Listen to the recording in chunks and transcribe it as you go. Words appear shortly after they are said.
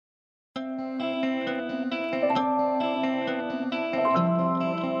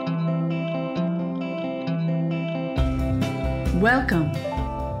Welcome.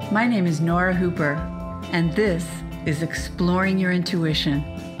 My name is Nora Hooper, and this is Exploring Your Intuition.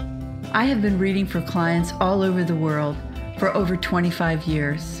 I have been reading for clients all over the world for over 25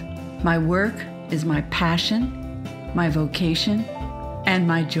 years. My work is my passion, my vocation, and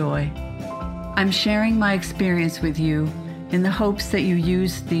my joy. I'm sharing my experience with you in the hopes that you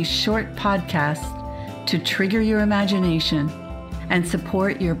use these short podcasts to trigger your imagination and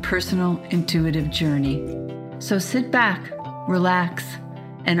support your personal intuitive journey. So sit back, relax,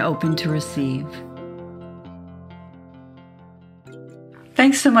 and open to receive.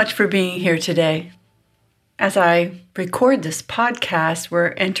 Thanks so much for being here today. As I record this podcast, we're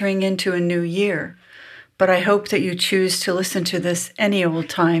entering into a new year, but I hope that you choose to listen to this any old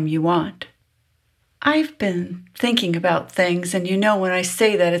time you want. I've been thinking about things, and when I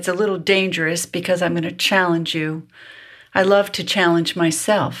say that, it's a little dangerous because I'm going to challenge you. I love to challenge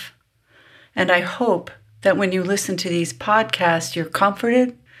myself, and I hope that when you listen to these podcasts, you're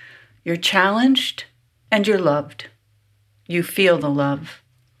comforted, you're challenged, and you're loved. You feel the love.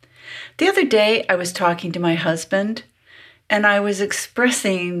 The other day, I was talking to my husband, and I was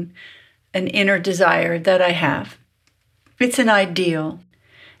expressing an inner desire that I have. It's an ideal,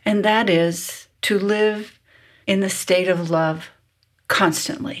 and that is to live in the state of love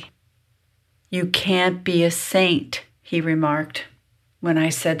constantly. You can't be a saint, he remarked when I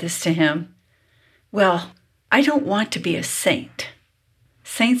said this to him. Well, I don't want to be a saint.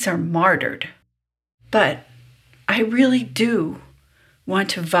 Saints are martyred. But I really do want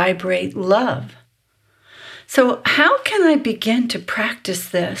to vibrate love. So how can I begin to practice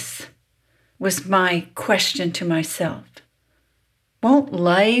this? Was my question to myself. Won't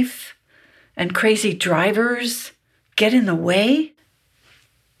life and crazy drivers get in the way?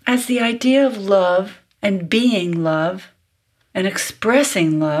 As the idea of love and being love and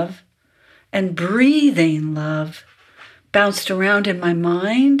expressing love and breathing love bounced around in my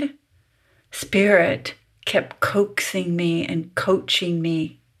mind, Spirit kept coaxing me and coaching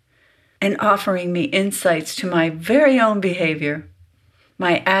me and offering me insights to my very own behavior,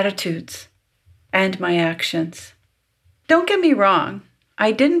 my attitudes, and my actions. Don't get me wrong,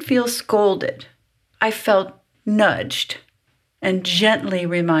 I didn't feel scolded. I felt nudged and gently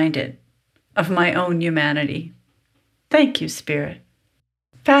reminded of my own humanity. Thank you, Spirit.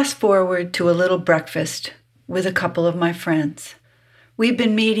 Fast forward to a little breakfast with a couple of my friends. We've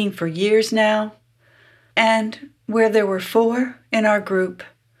been meeting for years now, and where there were 4 in our group,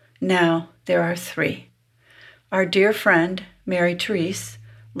 now there are 3. Our dear friend, Mary Therese,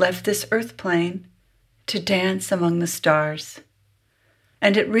 left this earth plane to dance among the stars.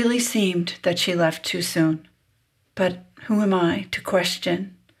 And it really seemed that she left too soon. But who am I to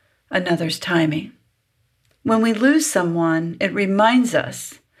question another's timing? When we lose someone, it reminds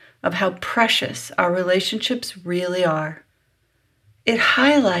us of how precious our relationships really are. It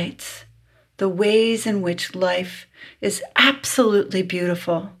highlights the ways in which life is absolutely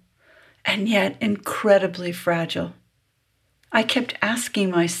beautiful and yet incredibly fragile. I kept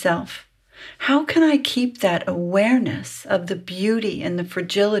asking myself, how can I keep that awareness of the beauty and the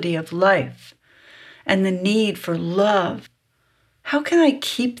fragility of life and the need for love? How can I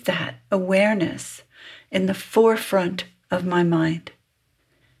keep that awareness in the forefront of my mind?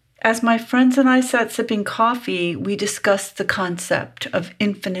 As my friends and I sat sipping coffee, we discussed the concept of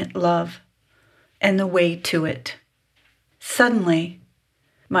infinite love and the way to it. Suddenly,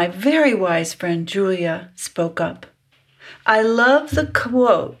 my very wise friend Julia spoke up. I love the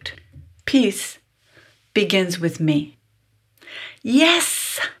quote, "Peace begins with me."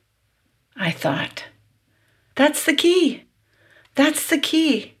 Yes, I thought. That's the key. That's the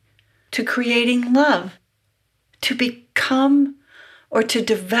key to creating love, to become or to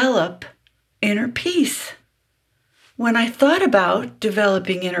develop inner peace. When I thought about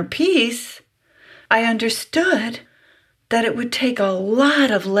developing inner peace, I understood that it would take a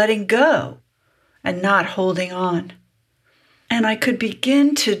lot of letting go and not holding on. And I could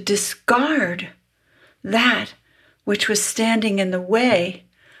begin to discard that which was standing in the way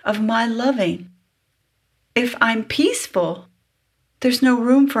of my loving. If I'm peaceful, there's no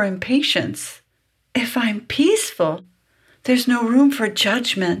room for impatience. If I'm peaceful, there's no room for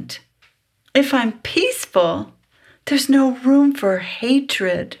judgment. If I'm peaceful, there's no room for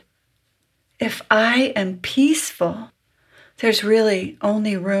hatred. If I am peaceful, there's really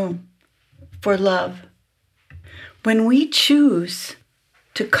only room for love. When we choose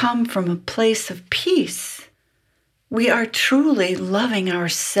to come from a place of peace, we are truly loving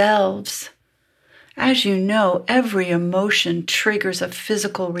ourselves. As you know, every emotion triggers a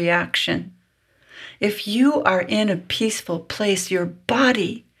physical reaction. If you are in a peaceful place, your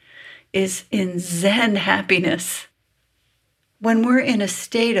body is in Zen happiness. when we're in a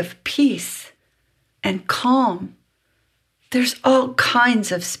state of peace and calm, there's all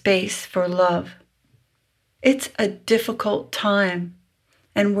kinds of space for love. It's a difficult time,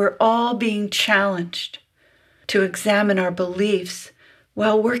 and we're all being challenged to examine our beliefs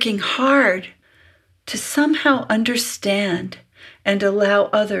while working hard to somehow understand and allow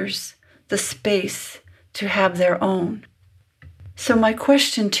others the space to have their own. So my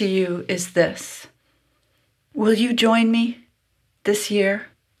question to you is this: will you join me this year,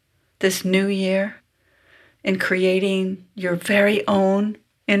 this new year, in creating your very own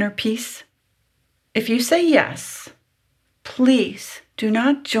inner peace? If you say yes, please do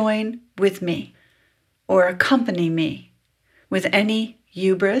not join with me or accompany me with any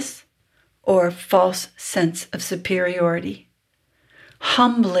hubris or false sense of superiority.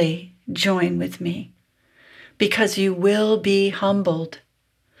 Humbly join with me, because you will be humbled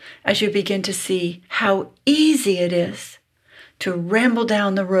as you begin to see how easy it is to ramble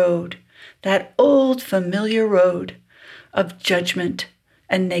down the road, that old familiar road of judgment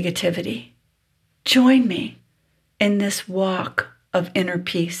and negativity. Join me in this walk of inner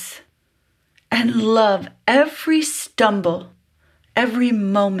peace and love every stumble, every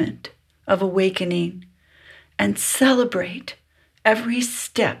moment of awakening, and celebrate every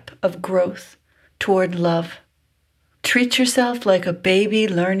step of growth toward love. Treat yourself like a baby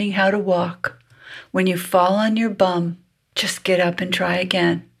learning how to walk. When you fall on your bum, just get up and try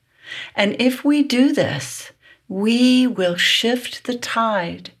again. And if we do this, we will shift the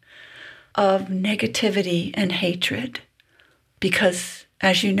tide of negativity and hatred, because,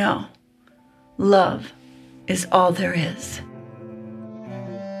 as you know, love is all there is.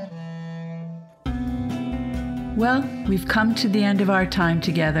 Well, we've come to the end of our time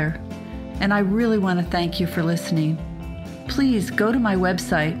together, and I really want to thank you for listening. Please go to my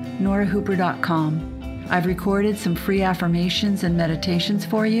website, norahooper.com. I've recorded some free affirmations and meditations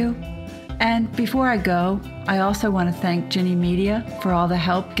for you. And before I go, I also want to thank Ginny Media for all the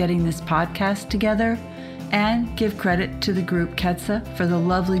help getting this podcast together, and give credit to the group Ketsa for the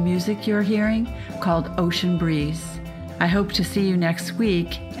lovely music you're hearing called Ocean Breeze. I hope to see you next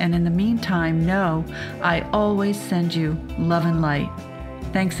week, and in the meantime, know I always send you love and light.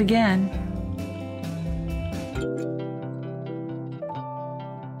 Thanks again.